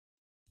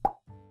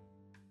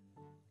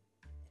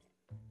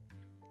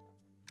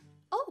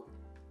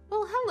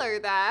hello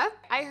there.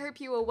 I hope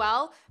you are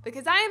well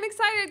because I am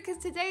excited because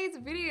today's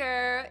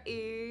video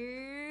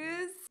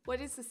is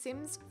what is The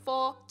Sims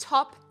 4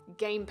 top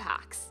game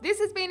packs. This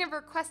has been a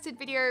requested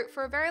video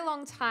for a very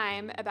long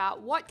time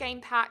about what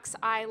game packs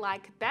I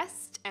like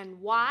best and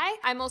why.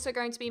 I'm also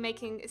going to be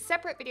making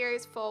separate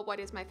videos for what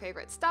is my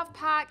favorite stuff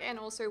pack and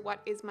also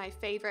what is my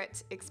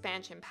favorite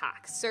expansion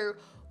pack. So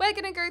we're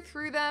gonna go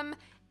through them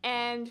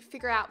and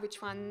figure out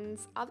which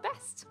ones are the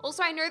best.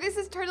 Also, I know this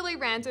is totally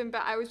random,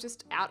 but I was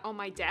just out on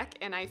my deck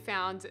and I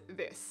found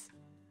this.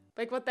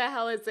 Like, what the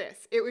hell is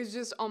this? It was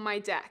just on my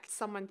deck.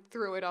 Someone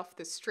threw it off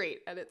the street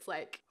and it's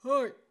like,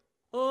 "Hi,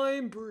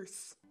 I'm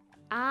Bruce.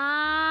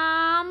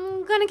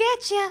 I'm gonna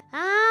get you.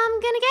 I'm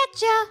gonna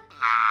get you."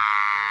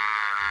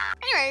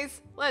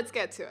 Anyways, let's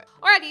get to it.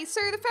 Alrighty,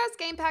 so the first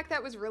game pack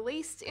that was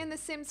released in The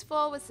Sims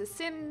 4 was The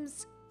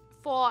Sims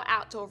 4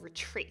 Outdoor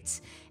Retreat.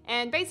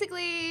 And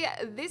basically,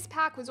 this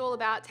pack was all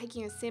about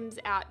taking your Sims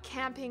out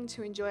camping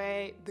to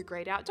enjoy the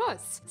great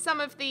outdoors. Some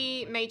of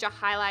the major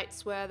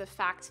highlights were the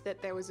fact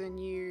that there was a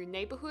new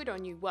neighborhood or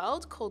new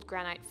world called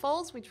Granite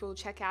Falls, which we'll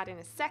check out in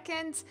a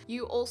second.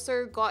 You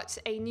also got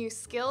a new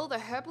skill, the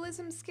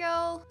herbalism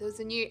skill. There was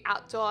a new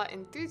outdoor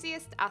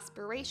enthusiast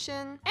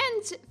aspiration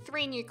and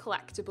 3 new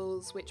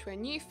collectibles, which were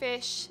new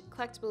fish,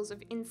 collectibles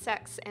of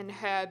insects and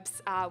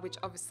herbs, which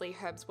obviously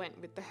herbs went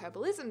with the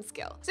herbalism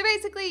skill. So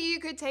basically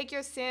you could take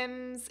your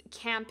Sims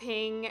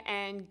camping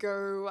and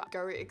go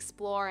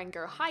explore and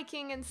go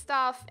hiking and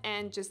stuff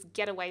and just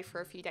get away for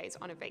a few days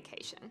on a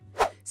vacation.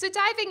 So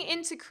diving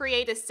into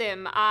Create a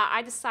Sim,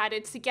 I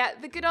decided to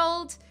get the good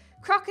old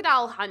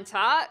Crocodile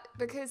Hunter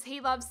because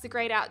he loves the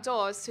great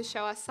outdoors to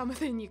show us some of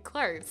the new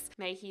clothes.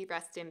 May he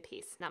rest in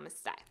peace.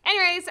 Namaste.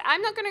 Anyways,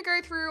 I'm not gonna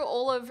go through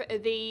all of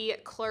the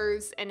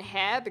clothes and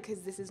hair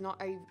because this is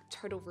not a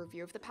total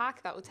review of the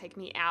pack. That will take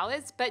me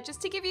hours, but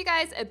just to give you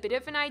guys a bit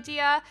of an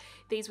idea,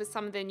 these were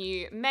some of the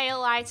new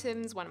male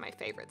items. One of my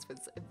favorites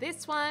was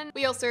this one.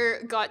 We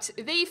also got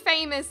the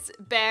famous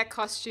bear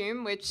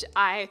costume, which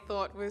I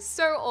thought was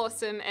so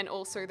awesome, and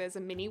also there's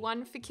a mini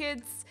one for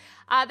kids.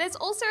 There's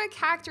also a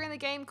character in the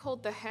game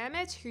called the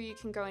Hermit who you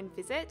can go and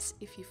visit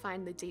if you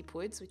find the Deep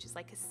Woods, which is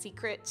like a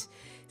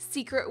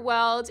secret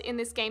world in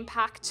this game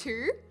pack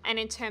too. And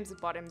in terms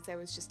of bottoms, there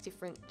was just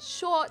different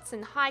shorts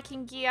and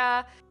hiking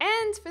gear.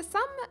 And for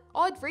some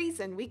odd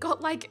reason, we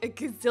got like a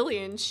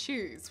gazillion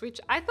shoes, which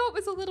I thought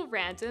was a little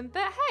random,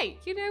 but hey,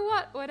 you know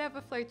what?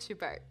 Whatever floats your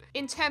boat.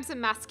 In terms of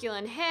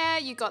masculine hair,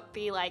 you got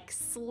the like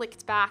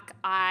slicked back,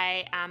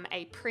 I am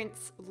a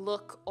prince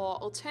look, or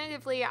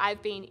alternatively,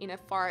 I've been in a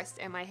forest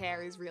and my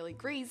hair is really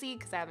greasy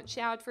because I haven't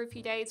showered for a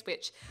few days,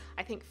 which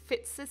I think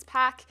fits this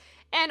pack,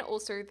 and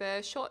also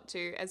the short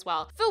do as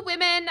well. For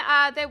women,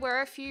 there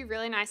were a few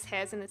really nice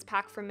hairs in this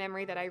pack from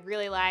memory that I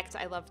really liked.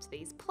 I loved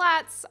these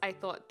plaits. I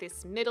thought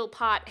this middle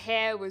part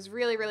hair was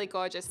really, really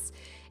gorgeous.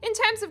 In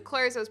terms of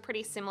clothes, it was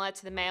pretty similar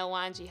to the male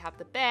ones. You have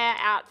the bear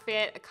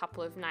outfit, a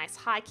couple of nice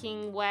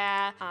hiking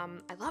wear.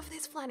 I love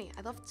this flanny.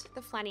 I loved the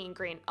flanny in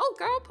green. Oh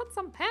girl, put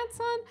some pants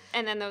on.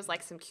 And then there was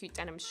like some cute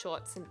denim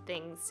shorts and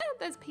things.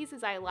 There's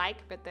pieces I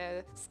like, but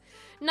there's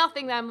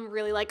nothing that I'm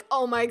really like,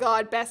 oh my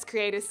God, best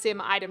Create a Sim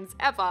items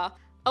ever.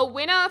 A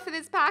winner for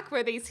this pack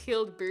were these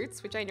heeled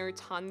boots, which I know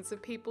tons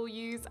of people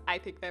use. I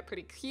think they're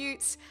pretty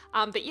cute.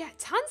 But yeah,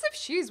 tons of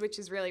shoes, which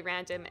is really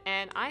random.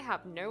 And I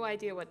have no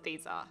idea what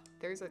these are.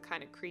 Those are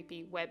kind of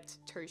creepy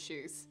webbed toe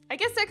shoes. I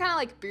guess they're kind of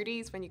like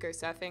booties when you go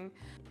surfing.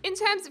 In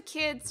terms of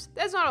kids,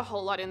 there's not a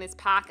whole lot in this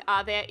pack.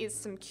 There is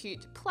some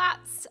cute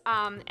plaits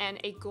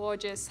and a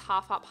gorgeous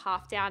half up,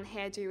 half down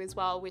hairdo as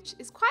well, which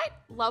is quite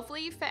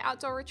lovely for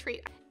outdoor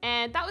retreat.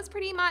 And that was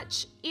pretty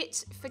much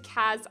it for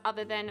Kaz,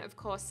 other than, of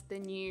course, the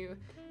new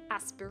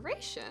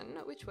aspiration,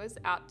 which was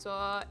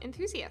Outdoor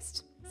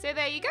Enthusiast. So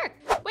there you go.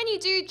 When you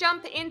do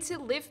jump into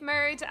live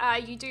mode,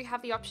 you do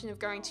have the option of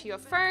going to your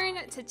phone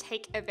to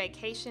take a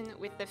vacation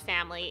with the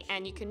family,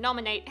 and you can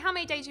nominate how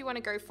many days you want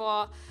to go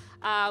for,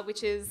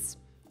 which is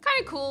kind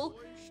of cool.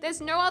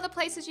 There's no other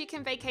places you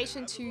can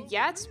vacation to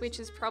yet, which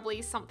is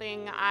probably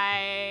something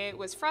I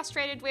was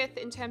frustrated with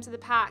in terms of the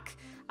pack.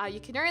 You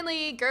can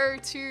only go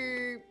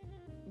to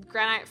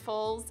Granite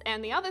Falls,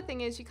 and the other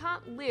thing is you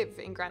can't live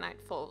in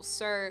Granite Falls.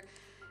 So,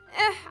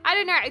 I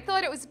don't know, I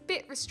thought it was a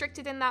bit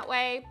restricted in that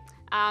way.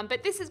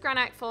 But this is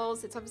Granite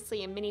Falls. It's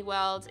obviously a mini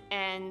world,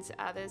 and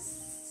there's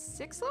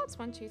 6 slots?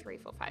 1, 2, 3,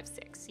 4, 5,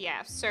 6.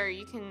 Yeah, so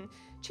you can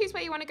choose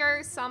where you want to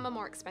go. Some are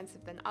more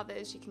expensive than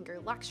others. You can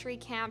go luxury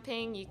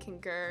camping. You can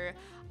go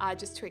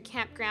just to a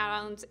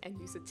campground and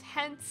use a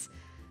tent.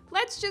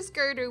 Let's just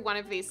go to one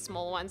of these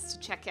small ones to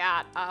check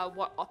out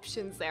what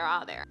options there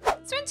are there.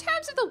 So in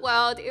terms of the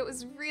world, it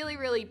was really,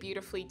 really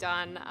beautifully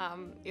done.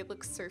 It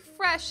looks so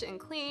fresh and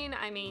clean.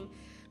 I mean,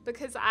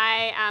 because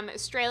I am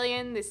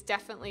Australian, this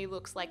definitely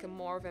looks like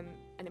more of an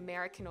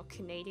American or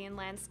Canadian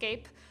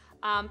landscape.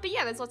 But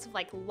yeah, there's lots of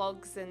like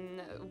logs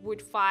and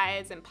wood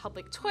fires and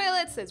public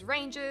toilets. There's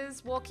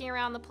rangers walking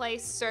around the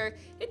place. So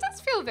it does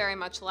feel very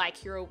much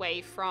like you're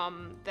away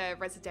from the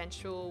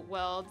residential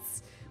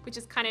worlds, which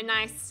is kind of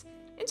nice.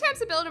 In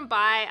terms of build and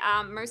buy,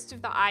 most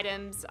of the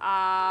items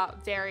are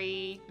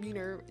very,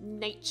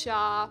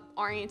 nature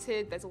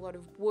oriented. There's a lot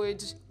of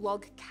wood,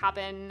 log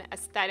cabin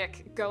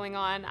aesthetic going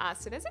on.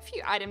 So there's a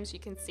few items you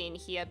can see in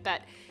here,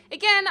 but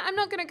again, I'm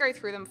not gonna go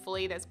through them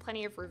fully. There's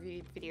plenty of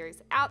review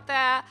videos out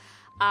there,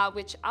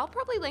 which I'll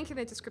probably link in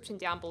the description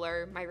down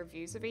below, my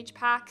reviews of each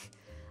pack.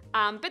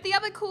 But the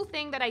other cool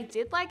thing that I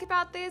did like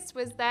about this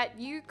was that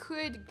you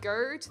could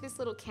go to this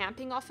little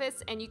camping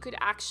office and you could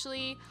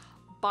actually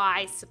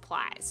buy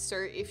supplies. So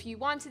if you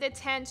wanted a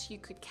tent, you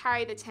could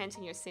carry the tent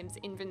in your Sims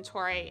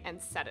inventory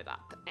and set it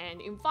up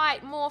and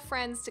invite more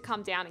friends to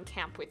come down and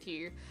camp with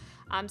you.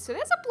 So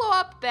there's a blow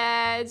up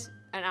bed,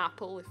 an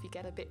apple if you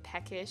get a bit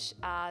peckish.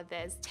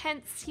 There's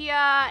tents here,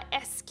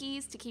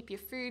 eskies to keep your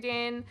food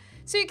in.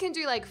 So you can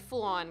do like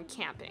full on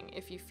camping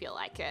if you feel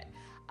like it.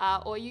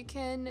 Or you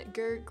can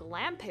go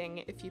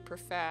glamping if you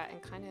prefer and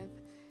kind of,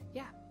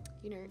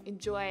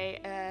 enjoy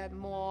a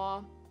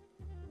more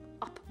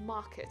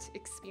upmarket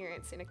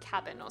experience in a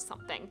cabin or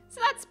something. So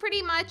that's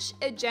pretty much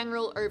a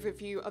general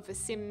overview of the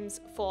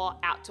Sims 4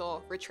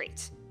 Outdoor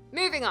Retreat.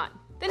 Moving on.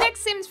 The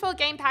next Sims 4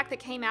 game pack that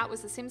came out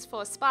was the Sims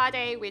 4 Spa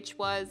Day, which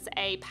was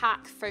a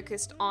pack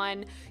focused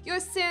on your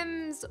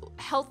Sims'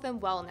 health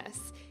and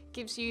wellness.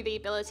 Gives you the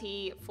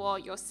ability for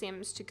your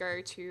Sims to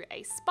go to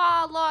a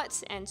spa lot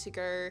and to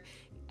go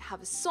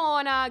have a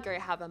sauna, go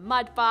have a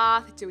mud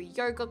bath, do a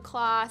yoga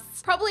class.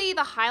 Probably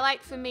the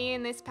highlight for me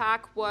in this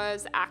pack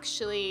was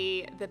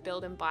actually the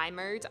build and buy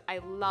mode. I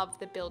love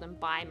the build and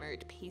buy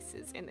mode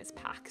pieces in this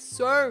pack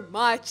so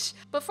much.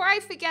 Before I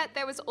forget,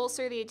 there was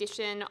also the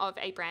addition of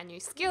a brand new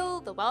skill,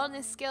 the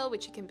wellness skill,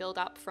 which you can build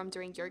up from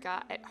doing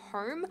yoga at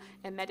home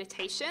and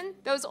meditation.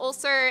 There was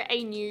also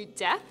a new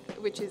death,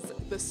 which is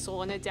the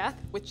sauna death,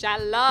 which I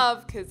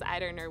love because I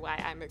don't know why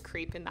I'm a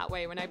creep in that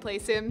way when I play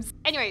Sims.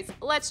 Anyways,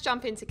 let's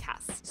jump into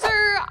Cass. So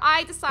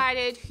I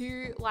decided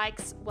who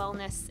likes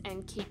wellness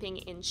and keeping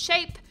in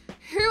shape,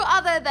 who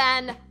other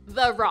than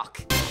The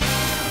Rock. So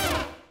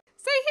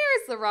here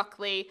is The Rock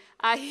Lee.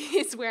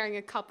 He's wearing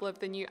a couple of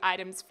the new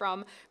items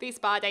from the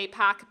Spa Day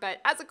pack, but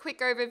as a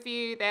quick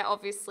overview, they're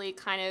obviously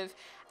kind of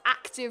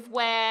active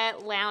wear,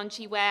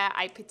 loungy wear.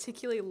 I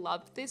particularly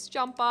love this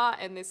jumper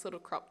and this little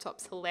crop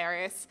top's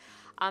hilarious.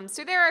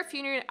 So there are a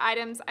few new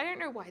items. I don't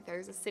know why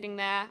those are sitting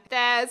there.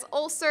 There's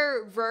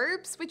also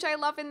robes, which I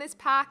love in this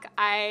pack.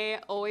 I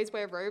always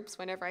wear robes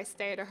whenever I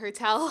stay at a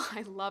hotel.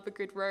 I love a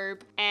good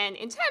robe. And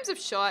in terms of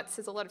shorts,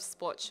 there's a lot of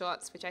sports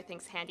shorts, which I think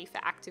is handy for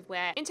active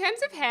wear. In terms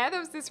of hair, there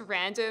was this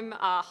random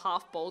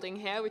half balding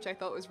hair, which I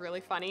thought was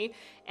really funny.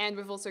 And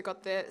we've also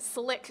got the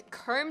slick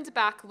combed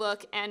back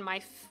look and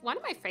one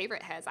of my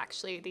favorite hairs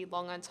actually, the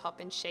long on top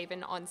and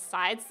shaven on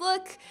sides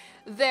look.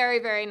 Very,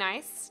 very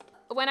nice.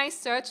 When I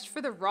searched for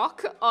The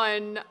Rock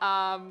on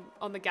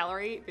the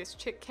gallery, this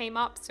chick came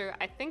up, so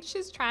I think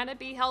she's trying to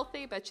be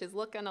healthy, but she's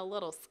looking a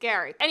little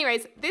scary.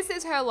 Anyways, this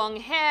is her long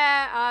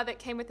hair that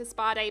came with the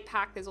Spa Day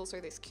pack. There's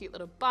also this cute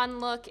little bun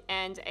look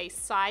and a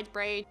side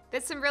braid.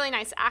 There's some really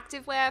nice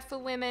activewear for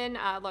women,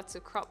 lots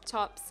of crop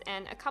tops,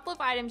 and a couple of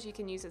items you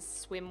can use as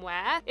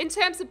swimwear. In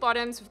terms of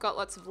bottoms, we've got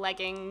lots of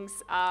leggings,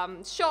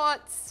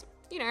 shorts,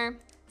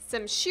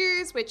 some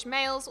shoes, which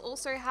males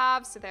also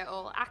have, so they're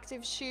all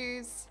active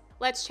shoes.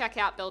 Let's check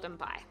out build and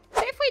buy.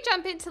 So if we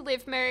jump into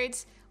live mode,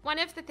 one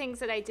of the things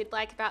that I did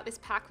like about this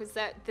pack was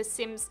that the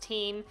Sims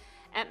team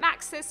at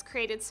Maxis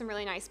created some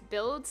really nice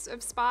builds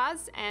of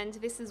spas, and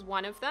this is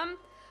one of them.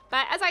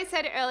 But as I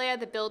said earlier,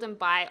 the build and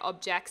buy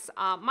objects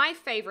are my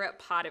favorite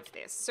part of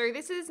this. So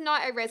this is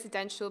not a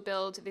residential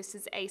build, this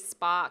is a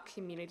spa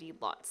community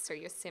lot. So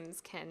your Sims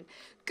can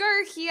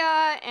go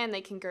here and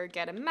they can go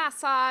get a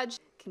massage,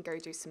 can go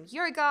do some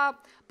yoga.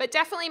 But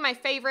definitely my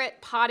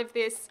favorite part of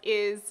this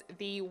is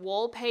the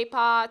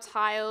wallpaper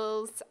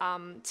tiles,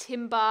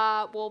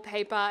 timber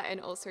wallpaper,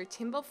 and also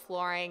timber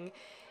flooring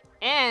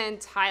and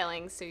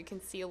tiling, so you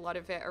can see a lot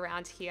of it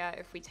around here.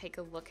 If we take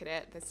a look at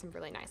it, there's some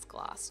really nice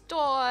glass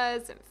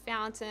doors and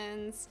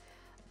fountains.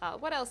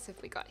 What else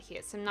have we got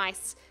here? Some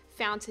nice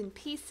fountain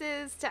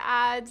pieces to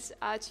add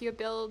to your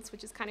builds,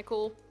 which is kind of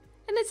cool.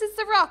 And this is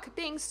The Rock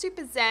being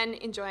super zen,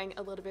 enjoying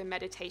a little bit of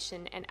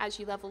meditation, and as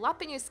you level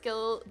up in your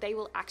skill, they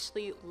will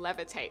actually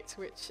levitate,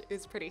 which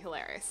is pretty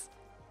hilarious.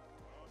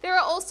 There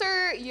are also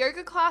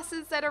yoga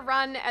classes that are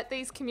run at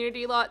these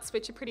community lots,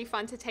 which are pretty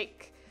fun to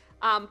take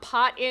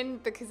part in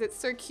because it's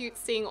so cute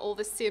seeing all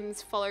the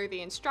Sims follow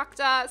the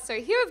instructor. So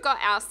here we've got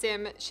our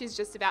Sim. She's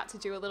just about to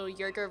do a little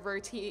yoga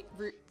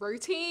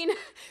routine.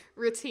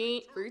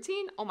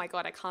 Oh my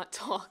God, I can't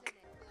talk.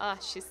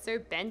 She's so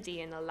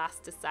bendy and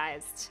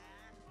elasticized.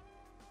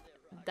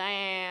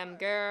 Damn,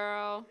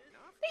 girl.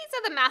 These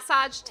are the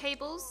massage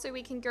tables, so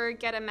we can go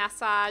get a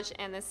massage,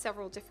 and there's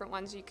several different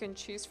ones you can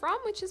choose from,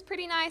 which is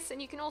pretty nice,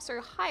 and you can also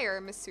hire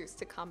a masseuse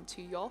to come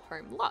to your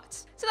home lot.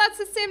 So that's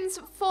the Sims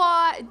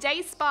 4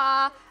 Day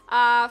Spa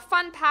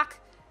fun pack.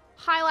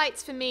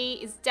 Highlights for me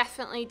is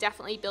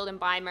definitely build and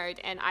buy mode,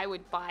 and I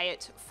would buy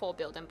it for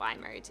build and buy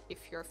mode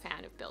if you're a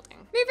fan of building.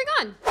 Moving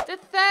on. The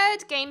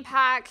third game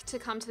pack to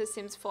come to The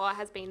Sims 4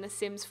 has been The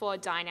Sims 4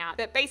 Dine Out,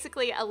 that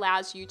basically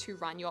allows you to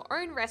run your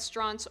own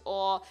restaurant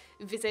or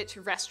visit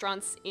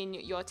restaurants in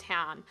your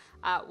town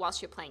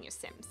whilst you're playing your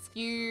Sims.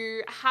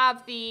 You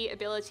have the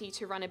ability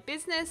to run a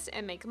business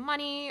and make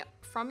money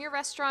from your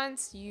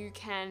restaurants. You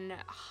can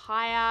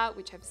hire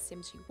whichever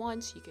Sims you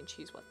want. You can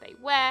choose what they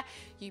wear.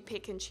 You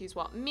pick and choose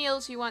what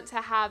meals you want to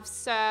have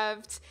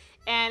served.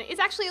 And it's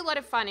actually a lot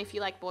of fun if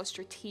you like more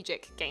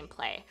strategic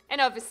gameplay.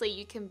 And obviously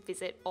you can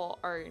visit or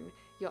own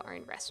your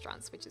own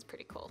restaurants, which is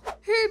pretty cool.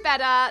 Who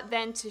better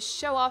than to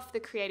show off the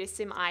Creator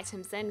Sim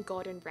items than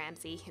Gordon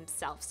Ramsay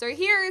himself? So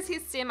here is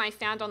his sim I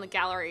found on the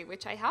gallery,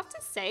 which I have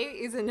to say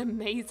is an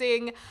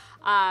amazing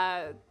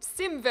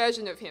sim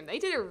version of him. They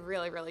did a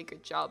really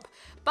good job.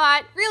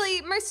 But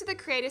really, most of the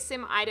Creator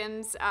Sim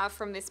items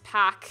from this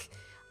pack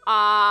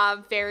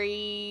are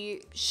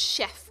very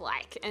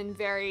chef-like and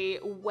very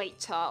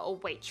waiter or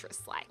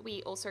waitress-like.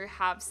 We also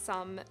have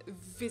some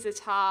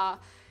visitor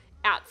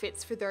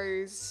outfits for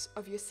those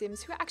of your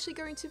Sims who are actually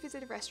going to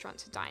visit a restaurant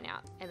to dine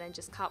out, and then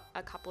just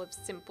a couple of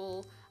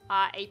simple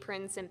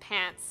aprons and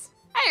pants.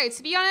 I don't know,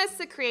 to be honest,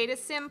 the Creator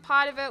Sim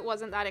part of it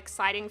wasn't that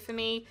exciting for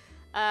me.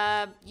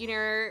 You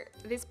know,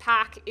 this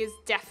pack is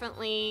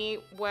definitely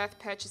worth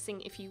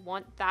purchasing if you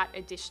want that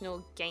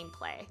additional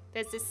gameplay.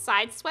 There's this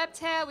side swept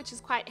hair, which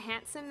is quite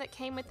handsome, that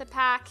came with the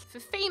pack. For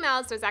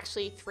females, there's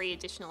actually 3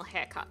 additional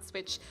haircuts,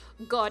 which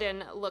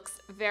Gordon looks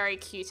very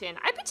cute in.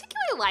 I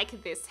particularly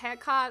like this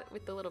haircut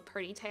with the little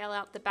ponytail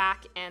out the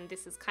back, and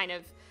this is kind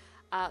of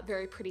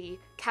very pretty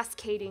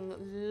cascading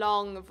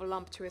long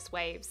voluptuous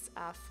waves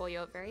for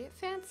your very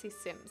fancy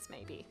Sims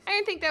maybe. I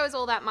don't think there was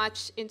all that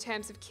much in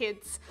terms of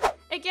kids.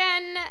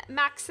 Again,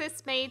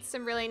 Maxis made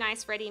some really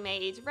nice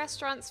ready-made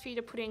restaurants for you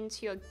to put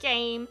into your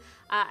game.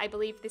 I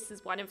believe this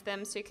is one of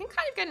them, so you can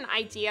kind of get an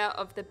idea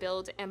of the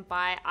build and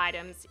buy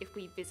items if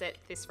we visit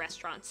this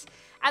restaurant.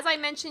 As I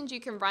mentioned, you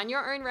can run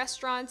your own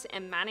restaurant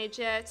and manage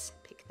it,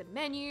 pick the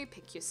menu,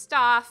 pick your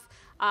staff.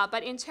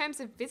 But in terms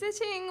of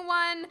visiting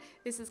one,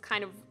 this is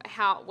kind of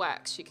how it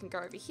works. You can go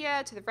over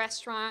here to the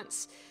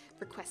restaurant,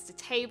 request a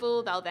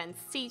table, they'll then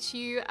seat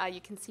you. You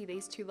can see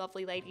these 2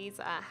 lovely ladies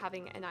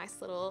having a nice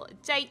little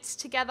date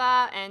together,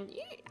 and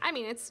I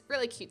mean, it's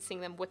really cute seeing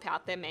them whip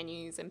out their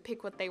menus and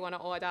pick what they want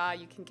to order.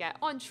 You can get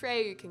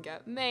entree, you can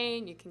get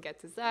main, you can get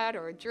dessert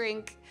or a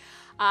drink.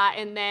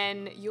 And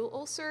then you'll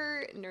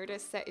also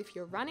notice that if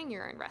you're running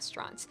your own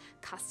restaurant,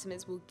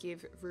 customers will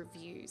give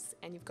reviews,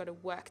 and you've got to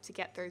work to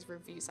get those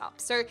reviews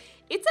up. So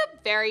it's a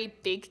very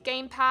big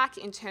game pack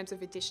in terms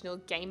of additional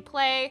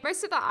gameplay.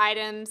 Most of the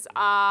items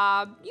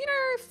are, you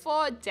know,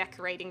 for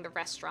decorating the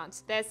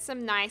restaurant. There's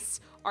some nice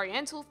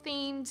Oriental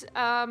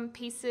themed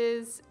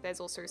pieces. There's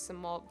also some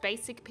more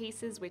basic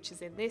pieces, which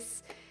is in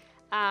this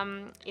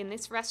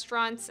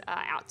restaurant,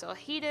 outdoor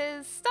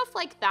heaters, stuff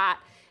like that.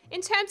 In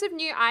terms of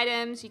new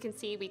items, you can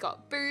see we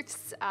got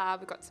booths,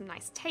 we've got some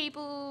nice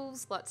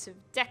tables, lots of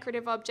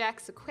decorative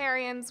objects,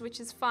 aquariums,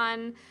 which is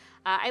fun.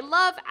 I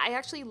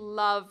actually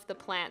love the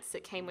plants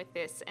that came with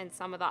this, and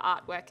some of the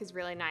artwork is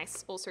really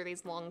nice. Also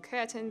these long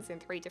curtains in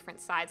 3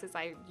 different sizes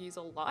I use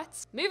a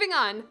lot. Moving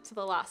on to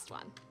the last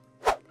one.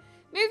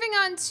 Moving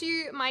on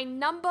to my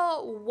number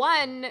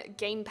 1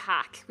 game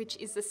pack, which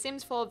is The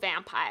Sims 4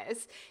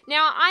 Vampires.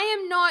 Now, I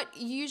am not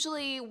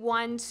usually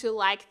one to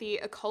like the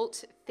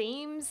occult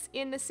themes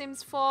in The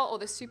Sims 4 or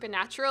the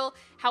supernatural.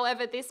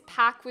 However, this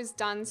pack was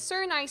done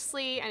so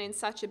nicely and in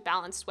such a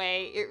balanced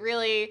way. It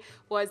really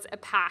was a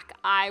pack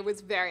I was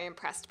very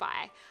impressed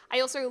by. I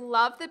also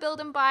love the build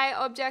and buy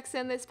objects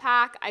in this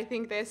pack. I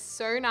think they're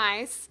so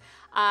nice.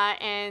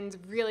 And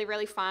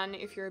really fun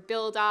if you're a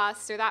builder,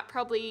 so that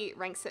probably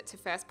ranks it to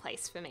first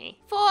place for me.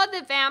 For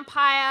the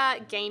Vampire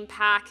game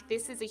pack,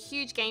 this is a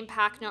huge game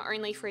pack, not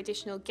only for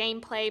additional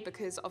gameplay,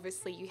 because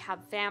obviously you have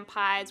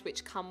vampires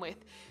which come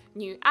with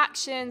new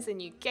actions and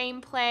new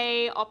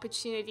gameplay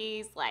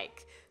opportunities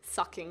like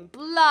sucking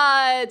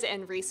blood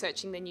and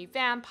researching the new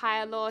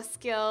vampire lore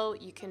skill.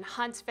 You can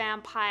hunt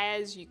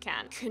vampires, you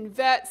can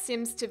convert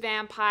Sims to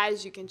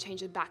vampires, you can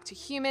change them back to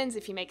humans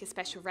if you make a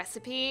special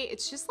recipe.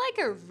 It's just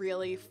like a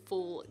really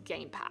full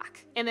game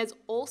pack. And there's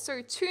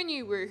also 2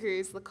 new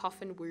woohoos, the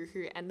Coffin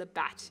woohoo and the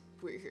Bat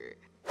woohoo.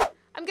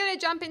 I'm gonna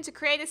jump into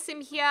Creator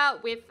Sim here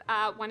with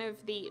one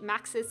of the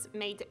Maxis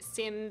made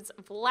Sims,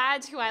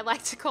 Vlad, who I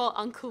like to call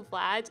Uncle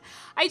Vlad.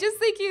 I just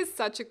think he is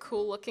such a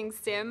cool looking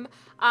Sim.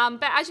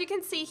 But as you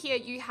can see here,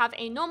 you have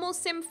a normal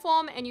Sim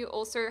form and you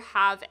also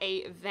have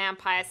a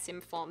vampire Sim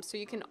form. So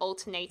you can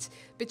alternate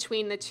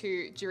between the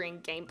 2 during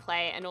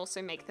gameplay and also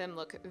make them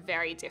look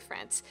very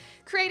different.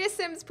 Creator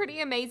Sim's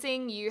pretty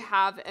amazing. You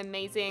have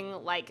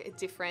amazing like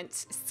different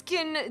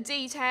skin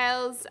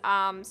details.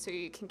 So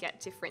you can get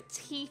different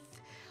teeth,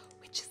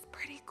 which is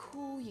pretty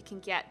cool. You can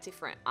get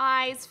different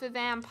eyes for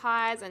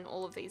vampires and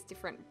all of these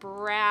different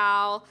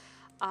brow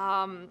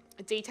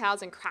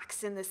details and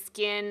cracks in the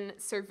skin.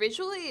 So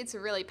visually, it's a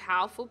really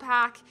powerful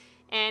pack.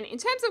 And in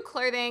terms of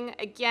clothing,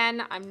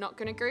 again, I'm not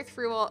going to go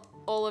through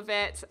all of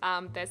it.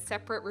 There's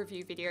separate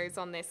review videos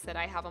on this that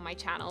I have on my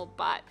channel,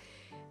 but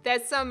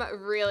there's some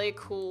really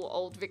cool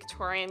old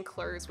Victorian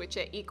clothes which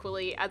are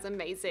equally as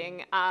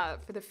amazing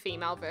for the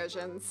female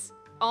versions.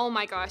 Oh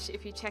my gosh,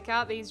 if you check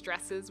out these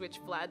dresses, which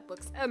Vlad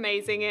looks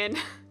amazing in,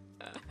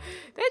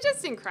 they're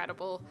just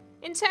incredible.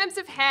 In terms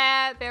of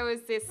hair, there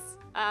was this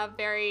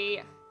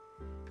very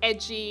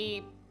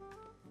edgy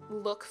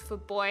look for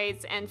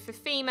boys, and for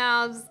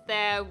females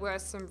there were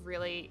some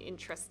really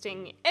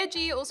interesting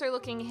edgy also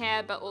looking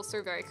hair, but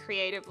also very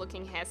creative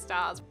looking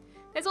hairstyles.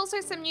 There's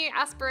also some new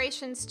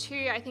aspirations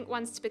too. I think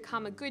one's to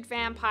become a good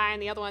vampire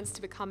and the other one's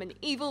to become an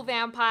evil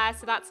vampire,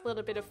 so that's a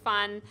little bit of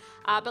fun,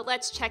 but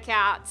let's check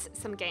out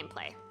some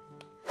gameplay.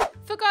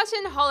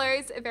 Forgotten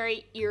Hollows, a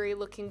very eerie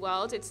looking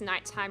world. It's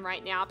nighttime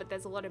right now, but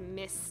there's a lot of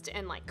mist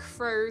and like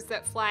crows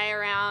that fly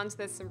around.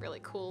 There's some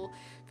really cool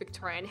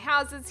Victorian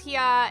houses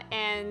here,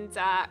 and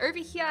over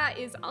here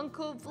is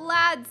Uncle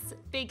Vlad's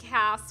big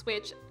house,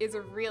 which is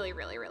a really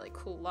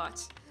cool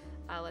lot.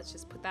 Let's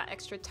just put that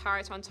extra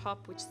turret on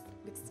top, with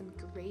some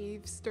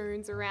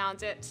gravestones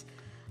around it.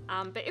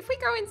 But if we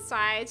go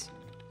inside,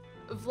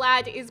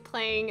 Vlad is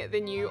playing the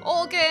new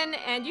organ,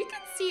 and you can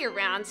see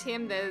around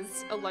him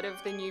there's a lot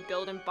of the new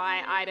build and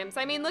buy items.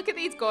 I mean, look at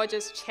these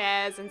gorgeous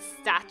chairs and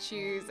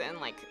statues and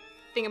like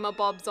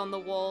thingamabobs on the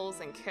walls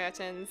and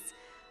curtains.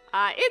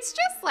 It's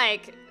just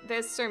like,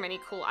 there's so many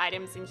cool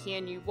items in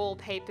here, new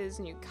wallpapers,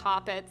 new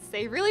carpets.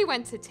 They really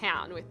went to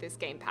town with this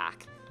game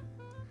pack.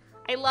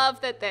 I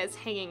love that there's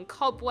hanging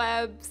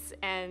cobwebs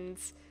and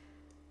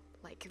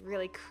like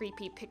really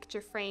creepy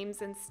picture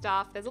frames and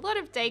stuff. There's a lot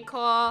of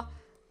decor,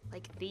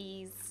 like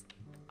these.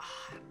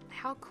 Oh,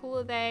 how cool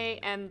are they?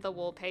 And the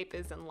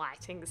wallpapers and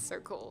lighting is so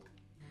cool.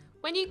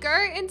 When you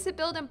go into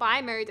build and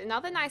buy mode,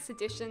 another nice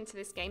addition to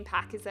this game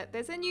pack is that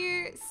there's a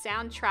new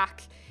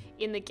soundtrack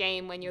in the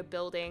game when you're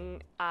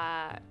building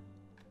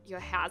your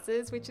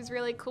houses, which is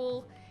really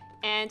cool.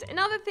 And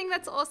another thing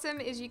that's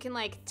awesome is you can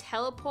like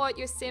teleport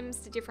your Sims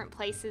to different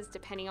places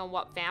depending on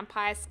what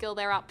vampire skill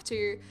they're up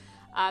to.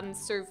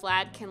 So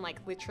Vlad can like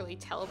literally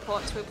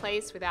teleport to a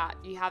place without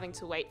you having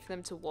to wait for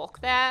them to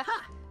walk there.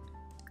 Huh.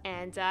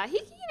 And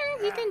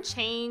he can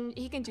change,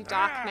 he can do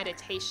dark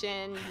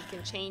meditation, he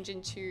can change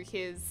into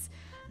his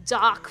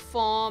dark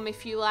form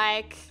if you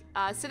like.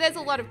 So there's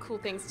a lot of cool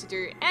things to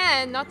do,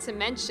 and not to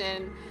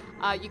mention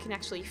you can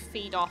actually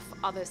feed off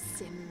other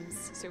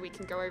Sims. So we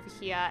can go over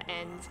here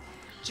and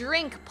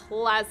drink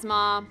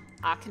plasma,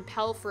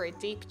 compel for a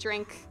deep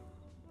drink.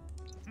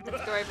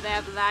 Let's go over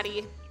there,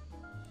 Vladdy.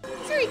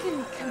 So he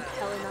can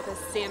compel another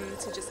Sim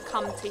to just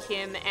come to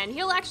him, and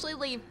he'll actually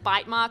leave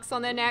bite marks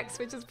on their necks,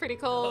 which is pretty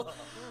cool.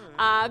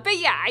 But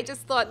yeah, I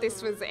just thought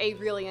this was a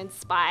really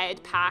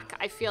inspired pack.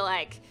 I feel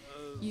like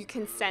you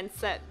can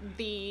sense that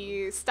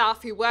the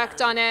staff who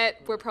worked on it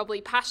were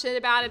probably passionate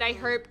about it, I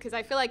hope, because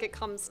I feel like it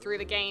comes through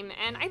the game,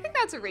 and I think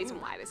that's a reason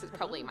why this is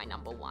probably my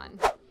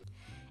 #1.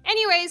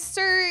 Anyways,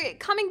 so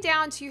coming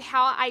down to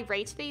how I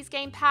rate these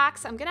game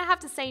packs, I'm gonna have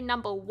to say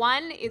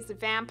 #1 is the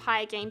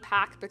Vampire game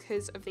pack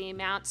because of the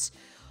amount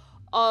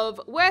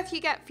of worth you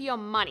get for your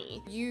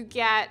money. You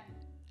get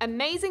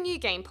amazing new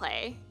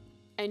gameplay,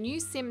 a new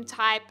sim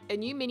type, a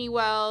new mini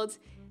world,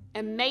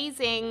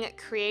 amazing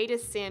create a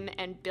sim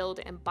and build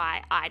and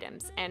buy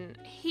items, and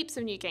heaps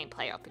of new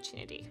gameplay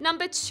opportunity.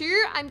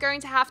 #2, I'm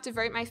going to have to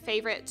vote my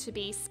favorite to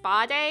be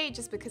Spa Day,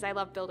 just because I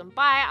love build and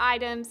buy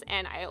items,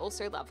 and I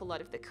also love a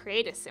lot of the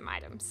create a sim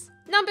items.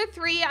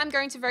 #3, I'm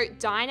going to vote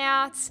Dine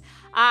Out.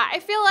 I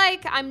feel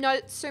like I'm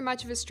not so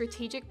much of a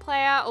strategic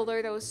player,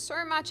 although there was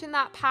so much in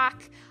that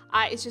pack.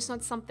 It's just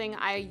not something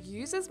I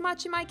use as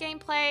much in my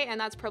gameplay, and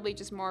that's probably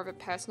just more of a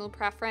personal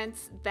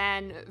preference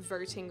than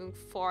voting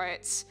for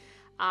it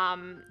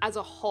as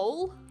a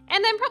whole.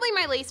 And then probably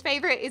my least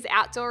favorite is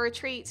Outdoor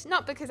Retreat,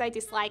 not because I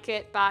dislike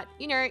it, but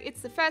you know,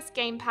 it's the first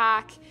game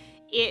pack.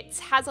 It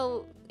has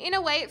in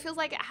a way, it feels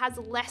like it has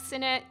less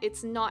in it.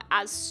 It's not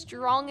as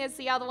strong as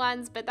the other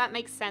ones, but that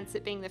makes sense,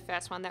 it being the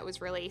first one that was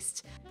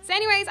released. So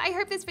anyways, I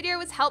hope this video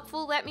was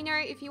helpful. Let me know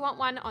if you want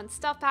one on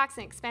stuff packs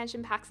and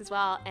expansion packs as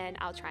well, and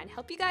I'll try and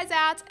help you guys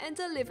out and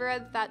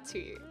deliver that to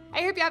you.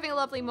 I hope you're having a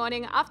lovely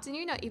morning,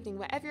 afternoon, or evening,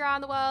 wherever you are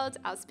in the world.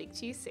 I'll speak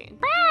to you soon.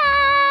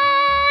 Bye!